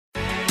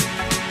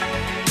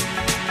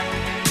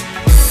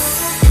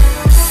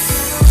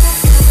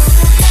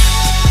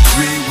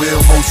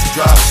motion,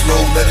 drive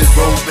slow, let it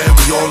roll, man,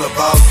 we all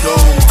about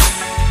dough.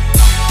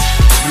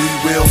 Free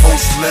will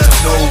motion, let them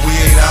know we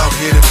ain't out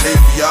here to pay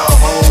for y'all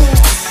hoes.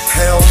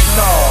 Hell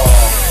no.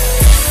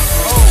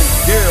 Oh,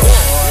 yeah.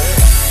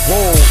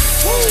 Whoa.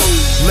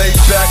 Lay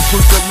back,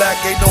 push the lack,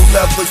 ain't no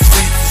leather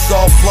seats. It's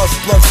all plus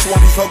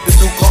 20s, hug the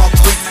new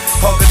concrete.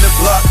 Hugging the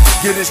block,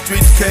 getting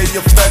streets K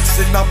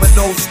affection. I'm an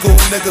old school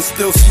nigga,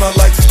 still smell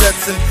like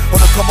Stetson. On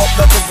the come up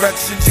like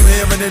directions, you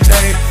hearing the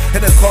name.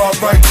 In the car,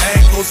 right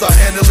angles, I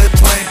handle it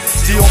plain.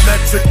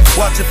 Geometric,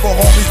 watching for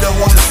homies that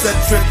want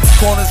eccentric.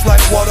 Corners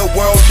like water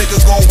world,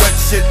 niggas gon' wet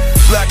shit.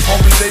 Black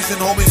homies, Asian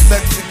homies,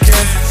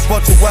 Mexican.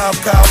 Bunch of wild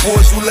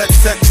cowboys who let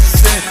Texas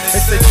in.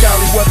 They say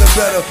Cali weather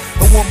better,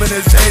 the woman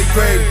is 8th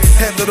grade.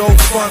 Handle those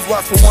funds,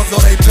 watch for ones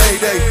on a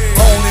payday.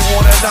 I only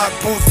wanna knock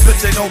boots,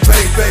 bitch ain't no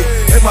baby.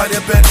 It might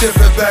have been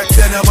different back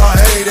then in my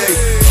heyday.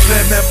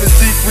 Slim and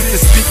physique, we can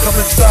speak, come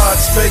inside.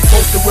 Straight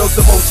coast the wheels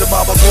of motion,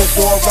 mama go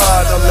for a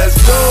ride. Now let's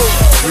go.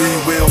 Free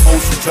will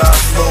motion,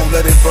 drive slow,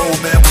 let it roll,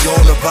 man, we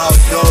all about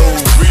dough.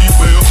 Free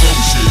will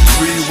motion.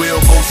 Free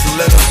will motion,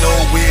 let them know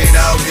we ain't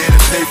out here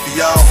to pay for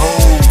y'all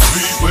hoes.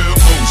 Free will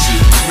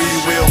motion. Free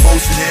will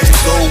motion, here we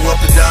go, up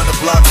and down the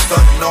block,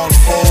 stunting on the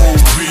phone.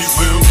 Free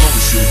will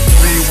motion.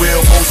 Free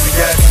will motion,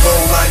 got to go,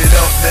 light it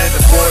up, man,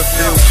 the boy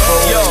feel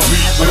cold. Yo,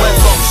 Free will West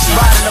Coast, motion.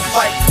 riding a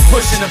bike,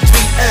 pushing a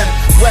BM.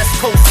 West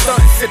Coast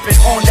sun, sipping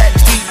on that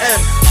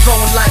DM.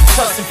 Flowing like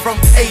tussin' from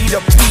A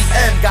to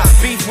PM. Got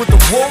beef with the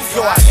wolves,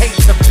 yo, I hate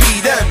to be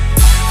them.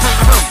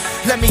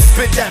 Let me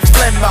spit that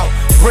phlegm out.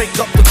 Break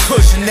up the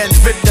cushion, then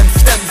rip them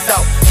stems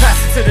out. Pass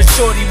it to the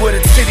shorty with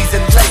her titties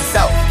and legs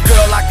out.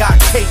 Girl, I got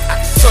cake,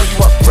 I can show you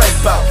what bread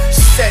bout.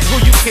 She said,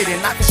 who you kidding?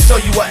 I can show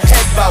you what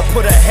head bout.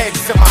 Put her head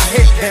to my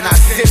hip, then I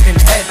sit and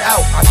head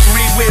out. I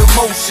three-wheel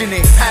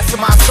motioning, passing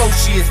my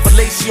associates.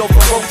 Fellatio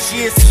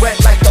ferocious, wet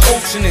like the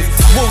ocean is.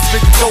 Wolves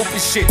spit the dope and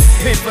shit,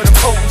 pin for the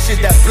potent shit.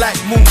 That black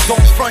moon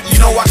don't front,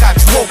 you know I got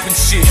you open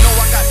shit. You know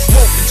I got you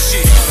open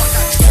shit. You know I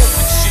got you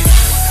open shit.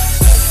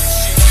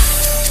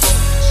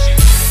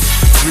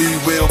 Free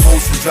will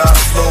motion, drive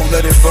slow,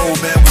 let it roll,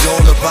 man, we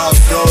all about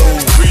dough.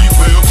 Free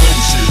will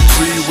motion.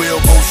 Free will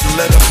motion,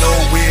 let them know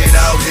we ain't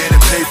out here to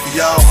pay for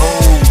y'all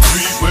hoes.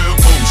 Free will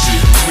motion.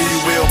 Free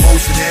will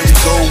motion, here we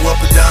go,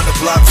 up and down the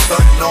block,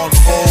 stunting on